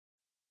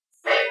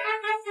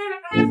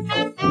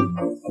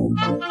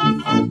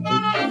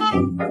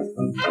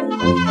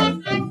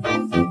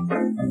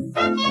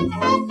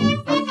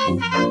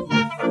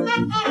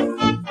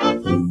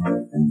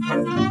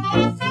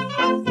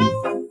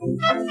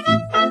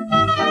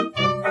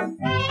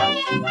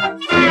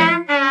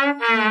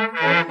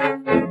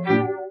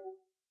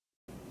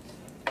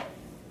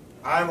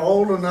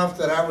old enough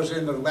that I was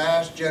in the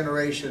last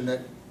generation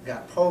that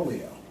got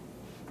polio.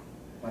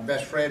 My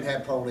best friend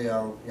had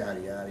polio, yada,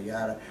 yada,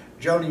 yada.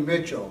 Joni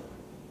Mitchell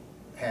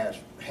has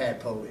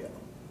had polio,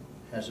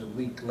 has a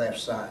weak left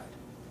side.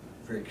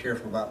 Very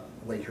careful about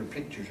the way her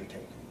pictures are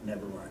taken,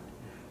 never mind.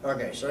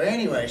 Okay, so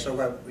anyway, so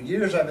for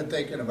years I've been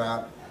thinking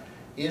about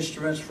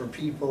instruments for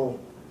people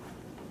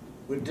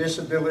with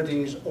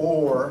disabilities,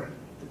 or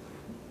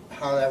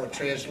how that would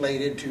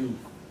translate into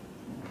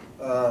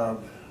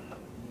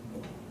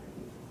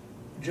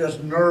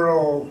just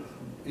neural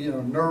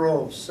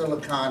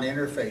silicon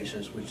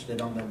interfaces, which they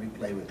don't let me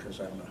play with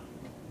because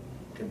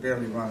can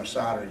barely run a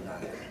soldering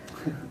iron.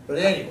 But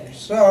anyway,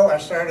 so I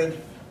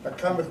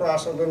come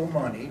across a little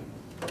money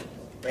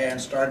and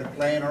started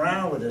playing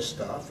around with this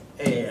stuff,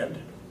 and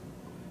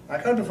I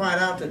come to find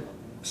out that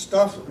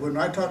stuff, when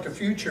I talked to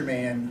Future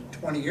Man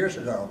 20 years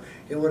ago,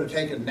 it would have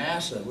taken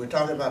NASA, we're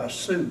talking about a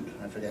suit,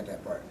 I forget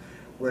that part,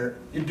 where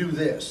you do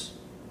this,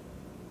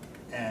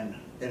 and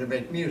it'll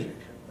make music.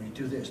 When you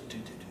do this,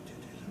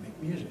 it'll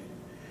make music.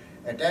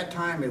 At that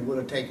time, it would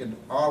have taken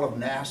all of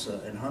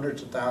NASA and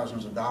hundreds of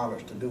thousands of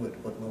dollars to do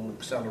it, put little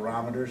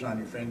accelerometers on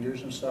your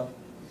fingers and stuff.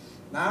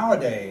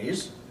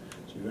 Nowadays,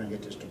 so you're going to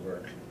get this to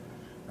work.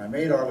 I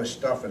made all this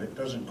stuff and it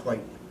doesn't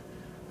quite,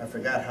 I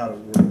forgot how it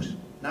works.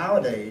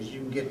 Nowadays,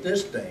 you can get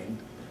this thing,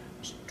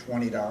 it's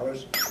 $20.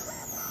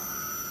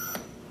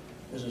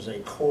 This is a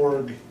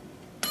Korg.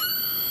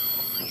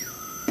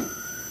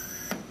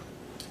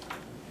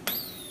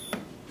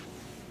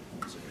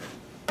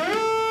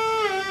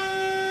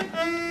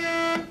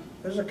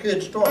 This is a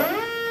kid's toy.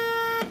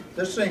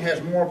 This thing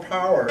has more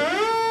power.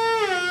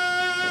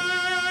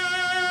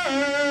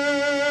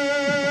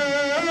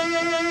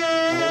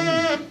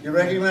 You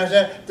recognize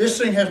that? This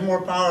thing has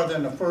more power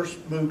than the first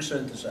Moog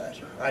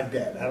synthesizer. I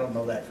bet. I don't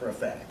know that for a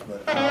fact,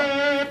 but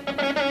I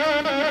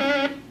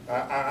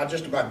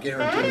just about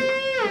guarantee it.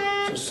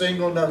 It's a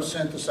single note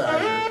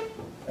synthesizer.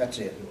 That's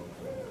it.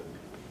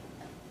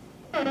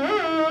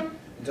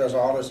 It does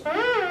all this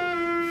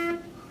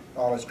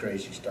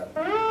crazy stuff.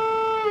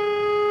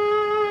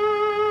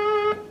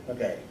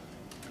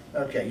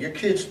 Okay, your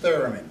kid's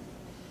theremin.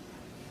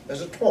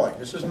 There's a toy.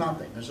 This is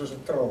nothing. This is a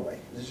throwaway.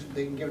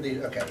 They can give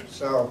these. Okay,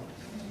 so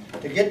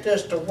to get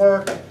this to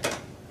work,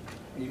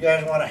 you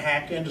guys want to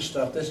hack into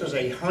stuff. This is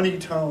a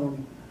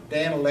Honeytone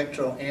Dan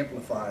Electro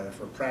amplifier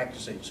for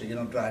practicing, so you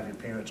don't drive your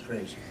parents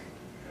crazy.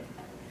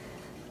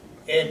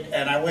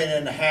 And I went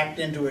in and hacked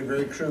into it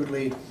very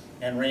crudely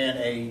and ran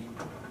a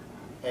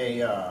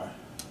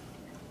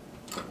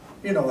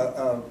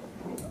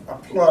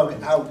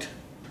plug out.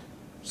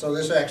 So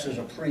this acts as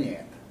a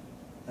preamp.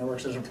 It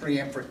works as a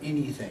preamp for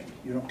anything.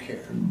 You don't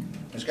care.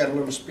 It's got a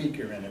little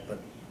speaker in it, but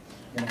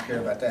you don't care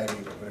about that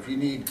either. But if you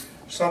need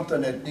something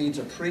that needs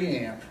a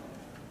preamp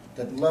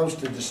that loves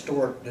to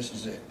distort, this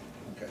is it.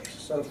 Okay,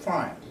 so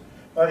fine.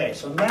 Okay,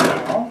 so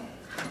now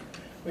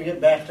we get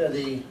back to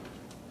the,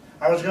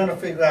 I was going to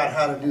figure out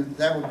how to do,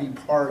 that would be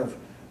part of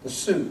the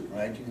suit,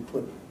 right? You can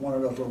put one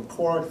of those little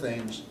cord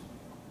things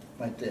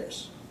like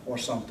this, or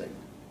something.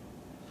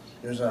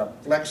 There's a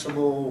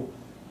flexible,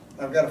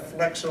 I've got a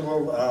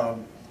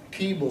flexible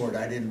keyboard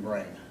I didn't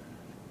bring,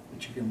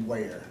 which you can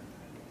wear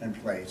and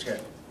play. It's got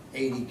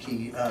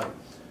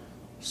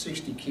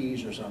 60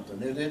 keys or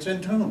something. It's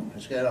in tune.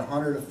 It's got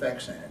 100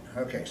 effects in it.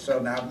 Okay, so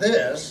now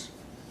this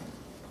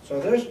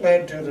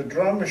led to the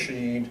drum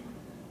machine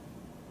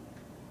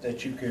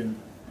that you can,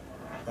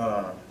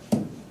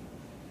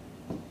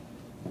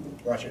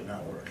 watch it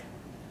not work.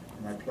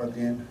 Am I plugged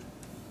in?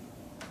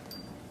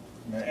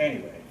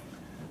 Anyway,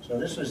 so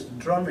this is the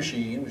drum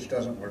machine, which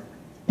doesn't work.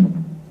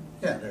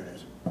 Yeah, there it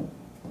is.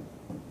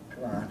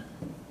 Come on.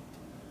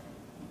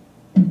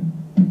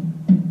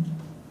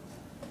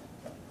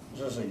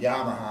 This is a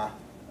Yamaha.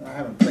 I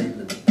haven't played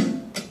with it.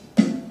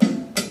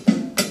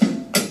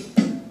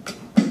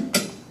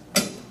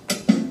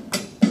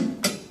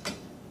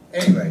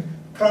 Anyway,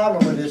 the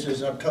problem with this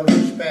is I'm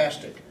totally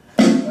spastic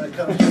when it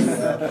comes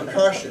to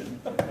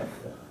percussion.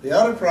 The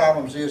other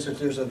problems is that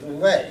there's a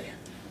delay.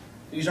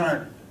 These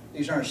aren't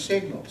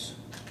signals.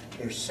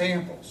 They're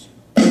samples.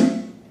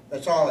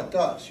 That's all it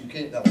does. You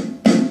can't.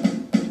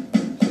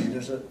 See,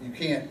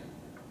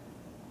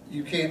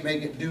 you can't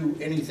make it do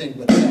anything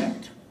but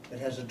that. It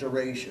has a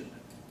duration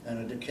and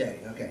a decay.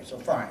 Okay, so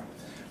fine.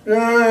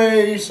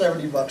 Yay,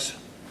 70 bucks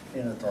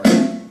in a toy.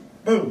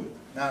 Boom.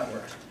 Now it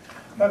works.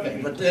 Okay,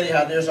 but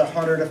anyhow, there's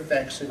 100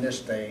 effects in this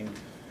thing.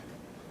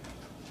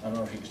 I don't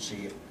know if you can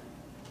see it.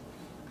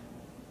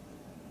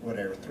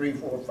 Whatever. 3,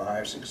 4,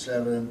 5, 6,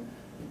 7.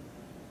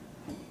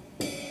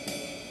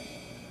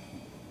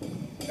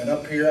 And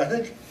up here, I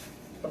think,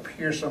 up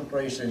here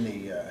someplace in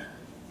the,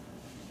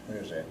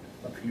 where's that?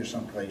 Up here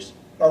someplace.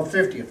 Oh,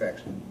 50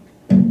 effects.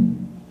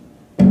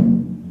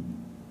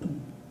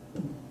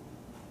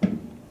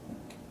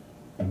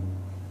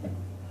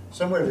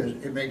 Somewhere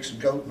it makes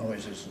goat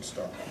noises and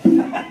stuff.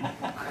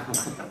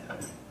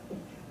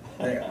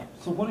 There.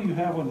 So what do you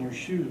have on your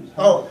shoes?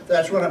 Oh,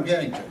 that's what I'm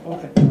getting to.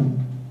 Okay.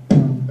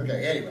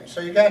 Okay, anyway,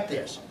 so you got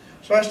this.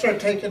 So I start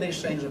taking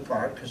these things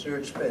apart because they're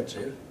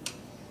expensive.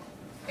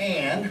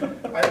 And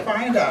I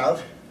find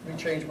out, let me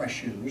change my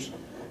shoes.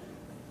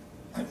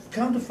 I've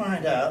come to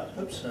find out,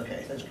 oops,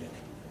 okay, that's good,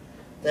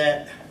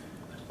 that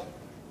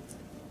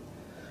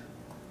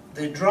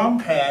the drum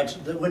pads,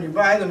 that when you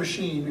buy the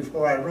machine,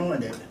 before I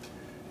ruined it,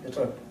 it's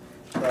a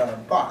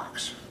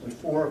box with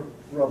 4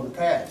 rubber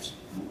pads,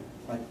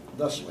 like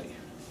thusly.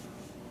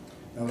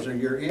 Those are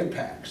your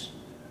impacts.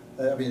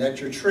 I mean, that's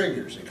your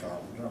triggers, they call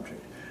them, drum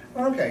triggers.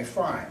 Okay,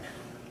 fine.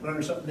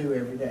 Learn something new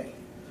every day.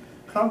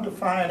 Come to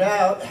find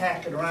out,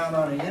 hacking around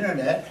on the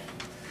internet,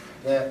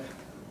 that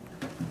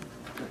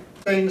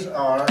things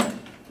are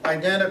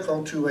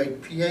identical to a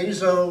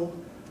piezo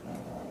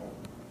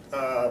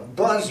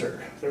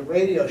buzzer that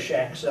Radio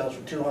Shack sells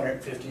for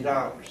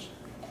 $250.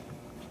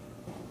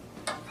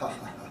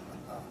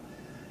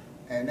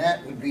 And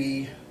that would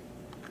be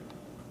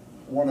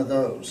one of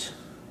those.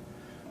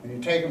 When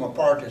you take them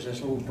apart, there's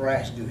this little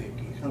brass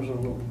doohickey. It comes with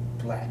a little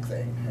black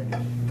thing. And you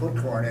put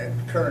current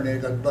in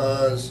it, it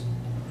buzz.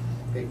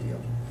 Big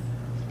deal.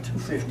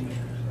 $250.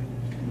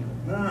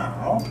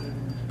 Now,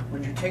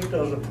 when you take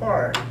those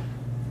apart,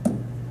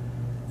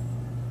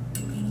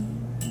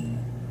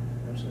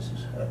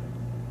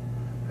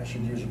 I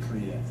should use a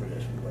preamp for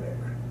this, but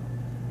whatever.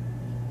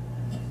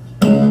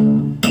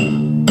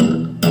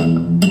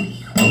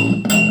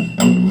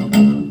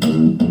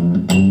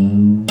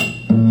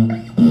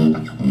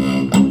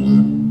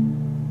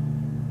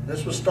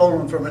 This was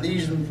stolen from an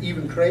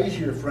even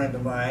crazier friend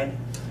of mine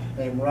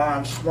named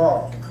Ron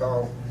Small,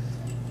 called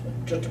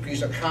just a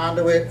piece of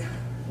conduit,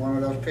 one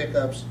of those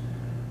pickups,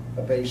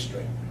 a bass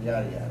string,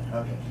 yada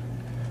yada. Okay.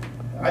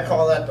 I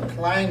call that the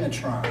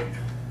Planetron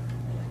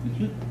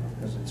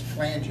because it's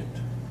plangent.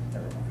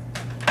 Never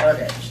mind.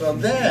 Okay, so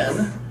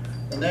then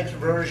the next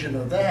version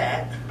of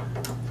that,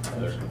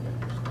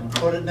 I'll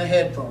put it in the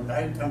headphone.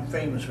 I'm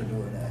famous for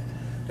doing that.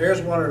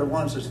 There's one of the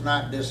ones that's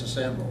not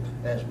disassembled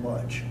as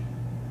much.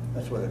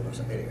 That's what it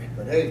was anyway.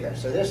 But there you go.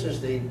 So this is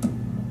the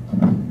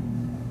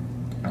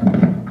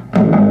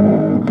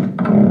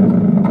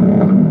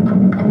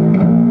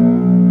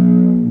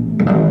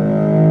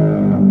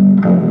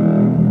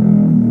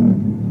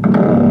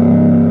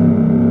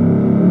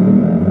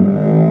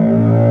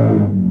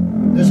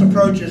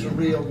is a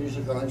real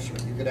musical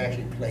instrument. You could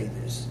actually play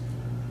this.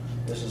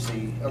 This is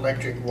the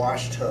electric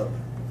wash tub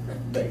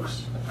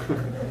bass.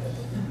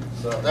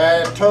 So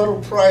that total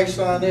price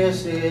on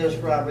this is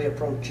probably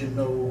approaching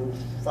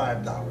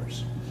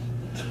 $5,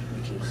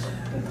 which is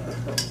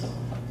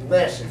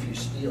less if you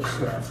steal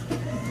stuff.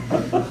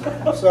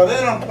 So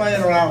then I'm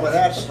playing around with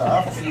that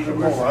stuff even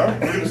more. We're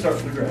going to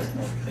start bluegrass.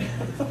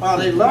 Oh,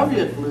 they love you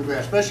at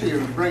bluegrass, especially if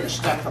you bring a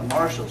stack of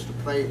Marshalls to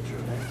play it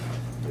through.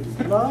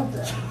 They love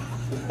that.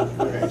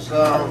 Okay,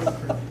 so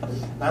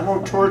I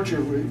won't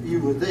torture you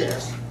with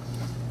this,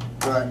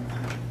 but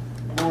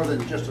more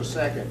than just a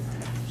second.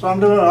 So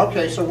I'm doing,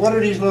 okay, so what are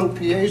these little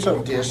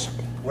piezo discs?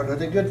 What are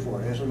they good for?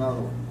 Here's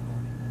another one.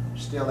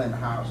 Still in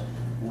housing.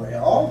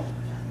 Well,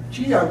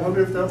 gee, I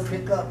wonder if they'll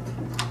pick up.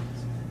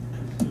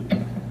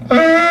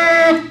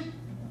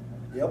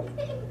 Yep.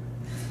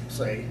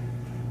 See,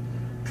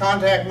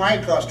 contact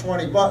mic costs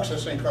 $20.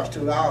 This thing costs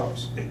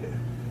 $2.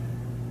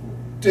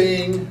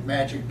 Ding,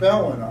 magic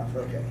bell went off.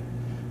 Okay.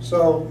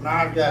 So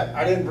now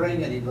I didn't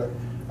bring any, but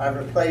I've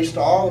replaced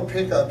all the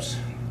pickups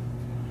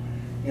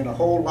in a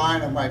whole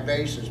line of my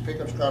basses.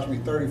 Pickups cost me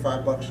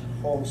 $35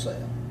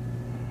 wholesale.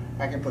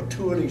 I can put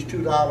 2 of these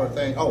 $2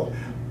 things. Oh,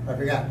 I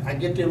forgot. I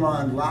get them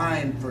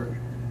online for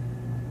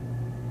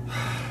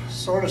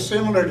sort of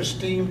similar to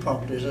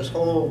Steampunk. There's this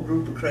whole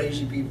group of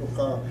crazy people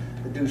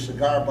that do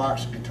cigar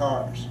box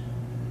guitars.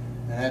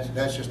 And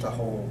that's just a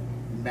whole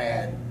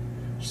mad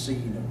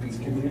scene of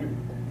people. Community.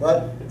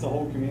 What? It's a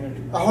whole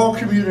community. A whole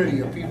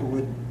community of people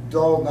with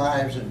dull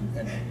knives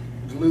and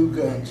glue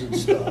guns and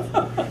stuff.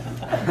 Fine,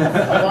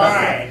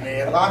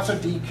 man. Lots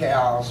of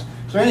decals.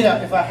 So anyhow,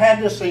 if I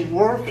had this thing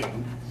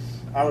working,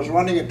 I was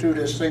running it through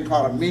this thing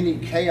called a mini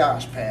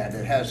chaos pad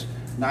that has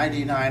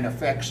 99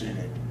 effects in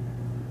it.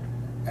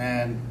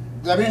 And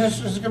I mean,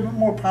 it's got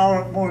more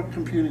power, more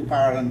computing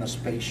power than the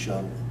space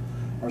shuttle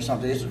or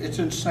something. It's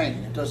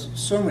insane. It does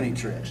so many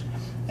tricks.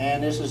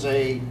 And this is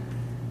a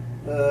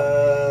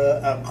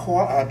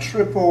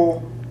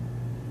triple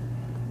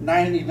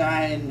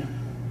 99,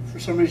 for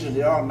some reason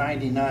they're all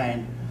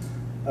 99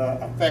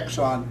 effects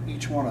on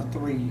each one of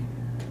three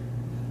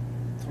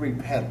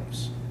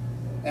pedals,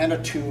 and a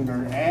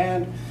tuner,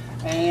 and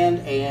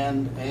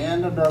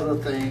another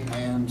thing,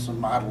 and some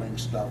modeling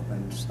stuff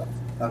and stuff.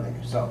 Okay,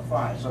 so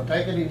fine. So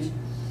taking these,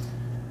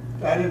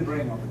 I didn't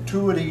bring them, but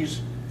two of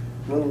these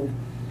little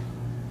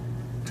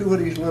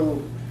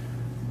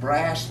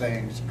brass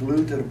things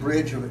glued to the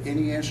bridge of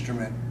any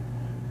instrument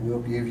will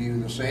give you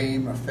the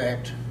same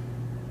effect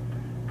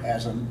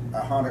as a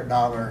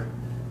 $100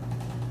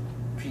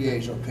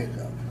 piezo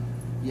pickup.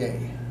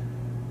 Yay.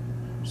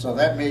 So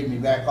that made me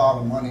back all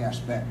the money I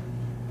spent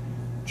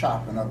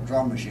chopping up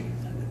drum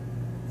machines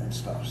and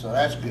stuff. So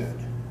that's good.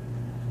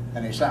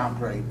 And they sound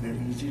great. They're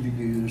easy to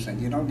use, and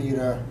you don't need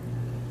a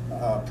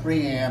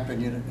preamp, and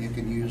you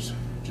can use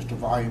just a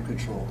volume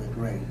control. They're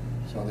great.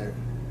 So they're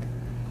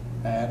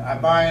And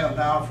I'm buying them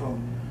now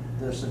from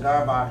the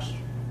cigar box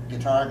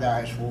guitar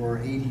guys for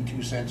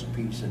 82 cents a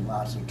piece in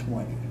lots of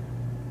 20.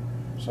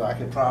 So I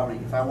could probably,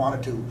 if I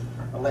wanted to,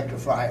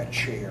 electrify a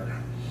chair.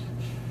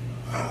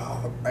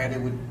 And it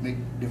would make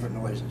different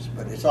noises.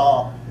 But it's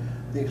all,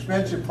 the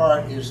expensive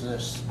part is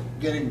this,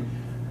 getting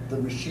the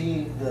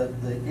machine,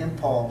 the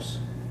impulse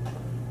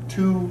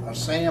to a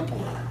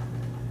sampler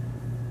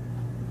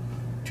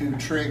to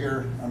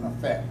trigger an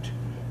effect.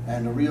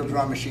 And the real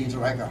drum machines are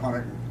like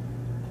 $150,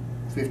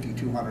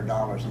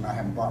 $200, and I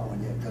haven't bought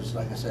one yet because,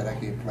 like I said, I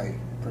can't play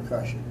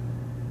percussion.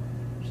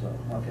 So,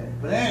 okay.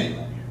 But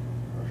anyway,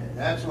 okay,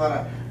 that's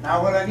what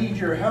now what I need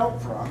your help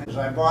from is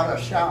I bought a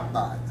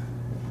ShopBot.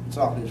 It's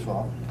all his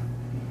fault.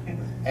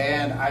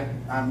 And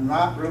I'm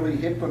not really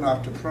hip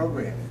enough to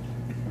program it.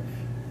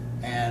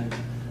 And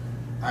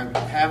I'm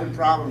having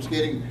problems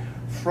getting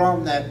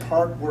from that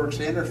PartWorks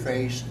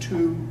interface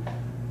to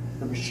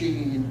the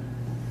machine,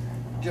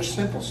 just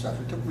simple stuff.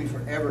 It took me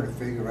forever to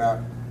figure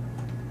out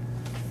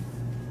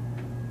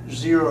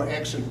 0,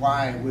 X, and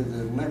Y with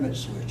the limit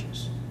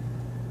switches.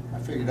 I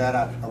figured that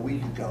out a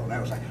week ago, and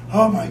I was like,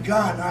 oh my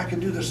God, now I can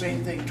do the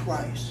same thing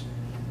twice.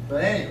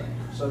 But anyway,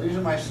 so these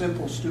are my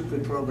simple,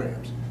 stupid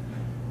programs.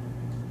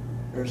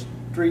 There's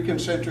 3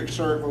 concentric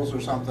circles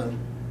or something,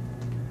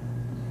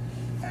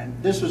 and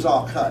this is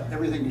all cut.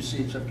 Everything you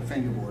see except the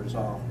fingerboard is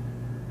all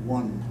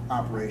one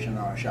operation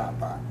on a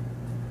ShopBot.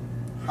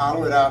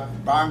 Hollow it out,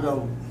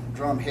 bongo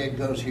drum head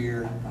goes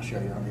here. I'll show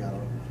you on the other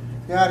one.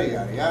 Yada,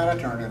 yada, yada,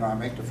 turn it on,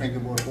 make the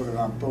fingerboard, put it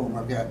on, boom,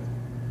 I've got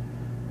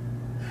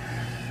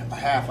a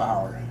half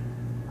hour,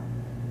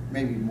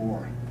 maybe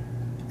more,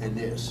 in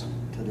this,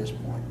 to this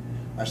point.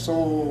 I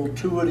sold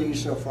 2 of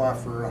these so far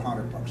for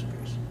 $100 a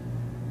piece.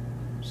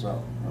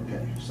 So,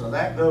 okay, so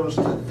that goes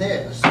to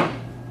this,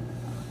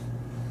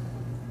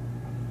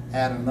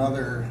 add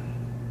another,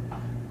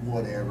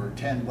 whatever,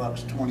 10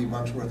 bucks, 20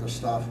 bucks worth of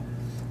stuff,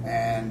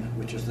 and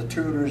which is the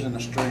tuners and the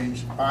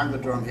strings on the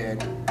drum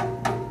head.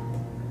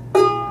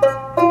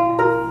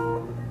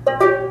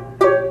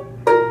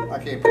 I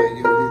can't play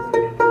you either.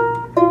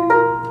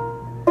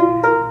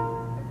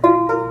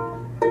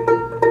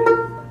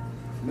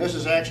 And this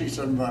is actually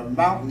some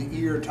mountain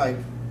ear type.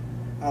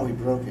 Oh, he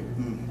broke it.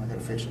 I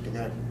gotta fix it. The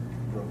guy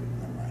broke it.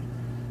 Never mind.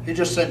 He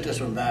just sent this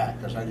one back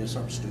because I did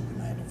something stupid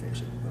and I had to fix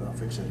it, but I'll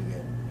fix it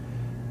again.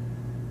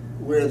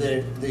 Where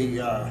the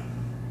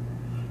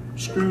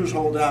screws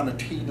hold down the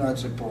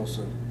T-nuts and pulls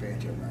the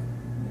banjo nut.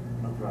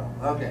 No problem.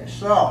 Okay,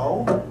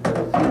 so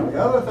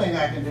the other thing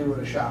I can do with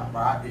a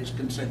ShopBot is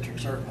concentric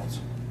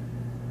circles.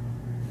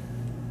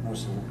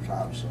 Most of the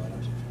top so it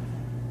is.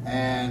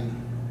 And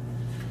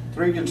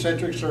 3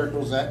 concentric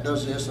circles, that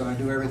does this, and I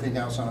do everything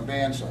else on a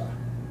bandsaw.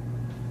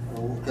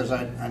 Because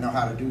I know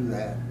how to do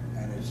that,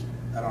 and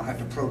I don't have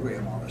to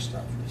program all this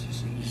stuff. It's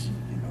just easy,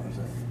 you know, it's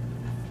like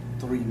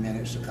 3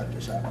 minutes to cut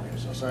this out.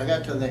 So I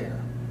got to there.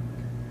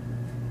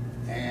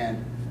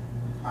 And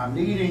I'm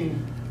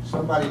needing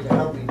somebody to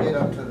help me get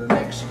up to the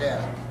next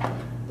step.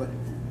 But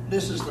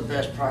this is the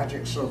best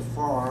project so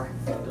far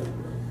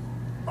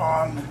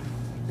on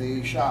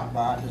the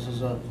ShopBot. This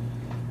is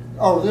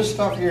this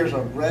stuff here is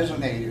a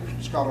resonator.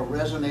 It's called a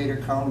resonator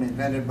cone,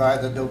 invented by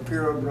the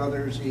Dopiro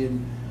brothers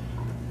in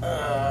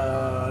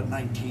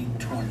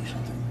 1920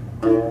 something.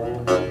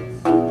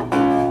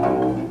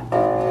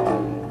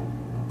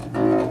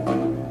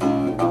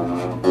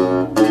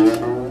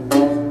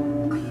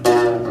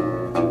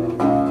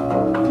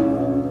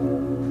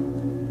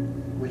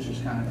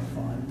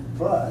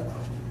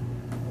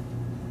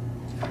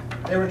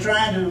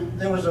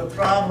 There was a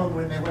problem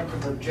when they went to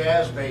the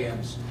jazz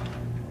bands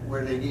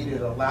where they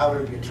needed a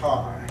louder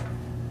guitar,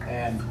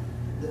 and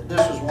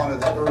this was one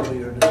of the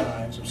earlier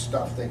designs of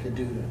stuff they could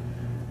do to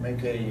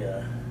make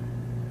a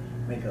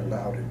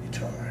louder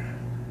guitar.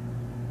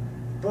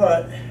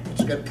 But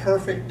it's got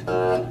perfect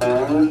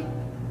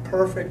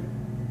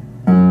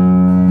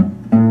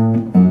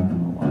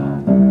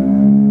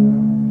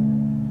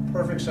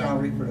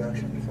sound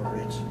reproduction for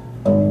its.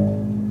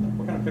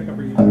 What kind of pickup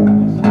are you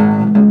using?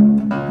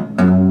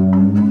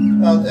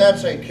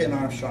 That's a Ken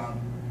Armstrong.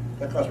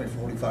 That cost me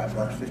 45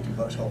 bucks, 50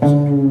 bucks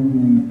wholesale.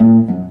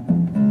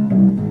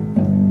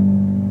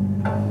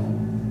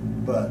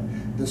 But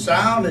the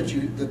sound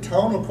the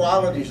tonal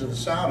qualities of the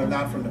sound are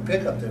not from the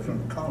pickup, they're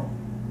from the cone.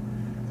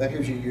 That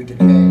gives you your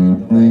decay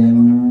and delay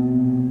and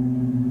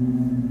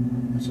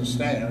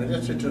sustain.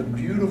 It's a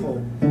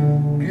beautiful,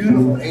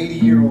 beautiful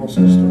 80-year-old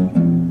system.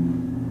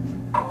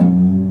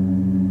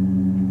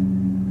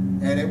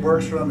 And it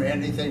works from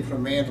anything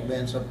from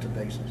mandolins up to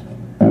basses.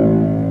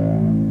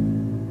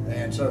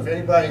 And so if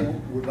anybody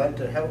would like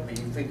to help me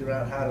figure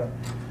out how to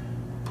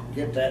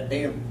get that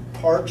damn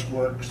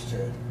PartWorks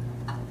to,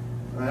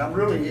 I'm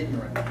really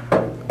ignorant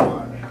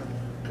on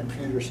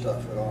computer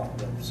stuff at all.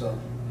 But so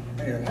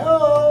anyway,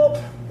 help!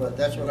 But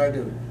that's what I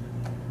do.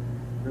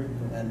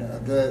 And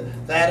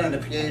that and the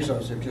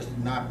piezos have just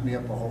knocked me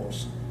up a whole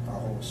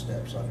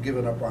step. So I've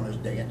given up on this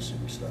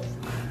dancing stuff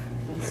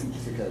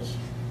because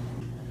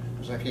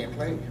I can't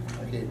play.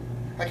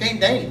 I can't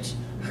dance.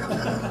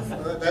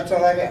 That's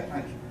all I got.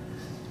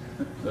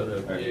 So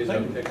the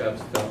piezo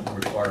pickups don't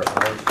require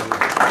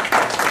horses.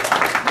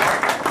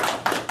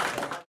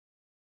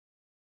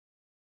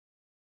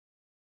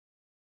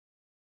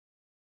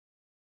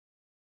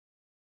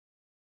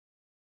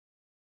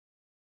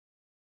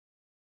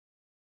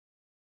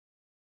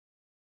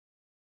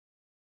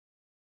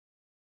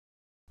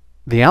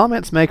 The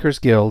Alamance Makers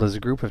Guild is a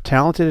group of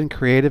talented and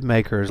creative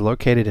makers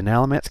located in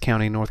Alamance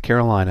County, North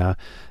Carolina,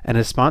 and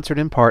is sponsored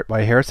in part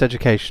by Harris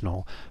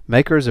Educational,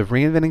 makers of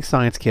reinventing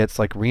science kits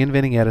like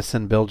Reinventing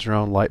Edison Build Your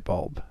Own Light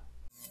Bulb.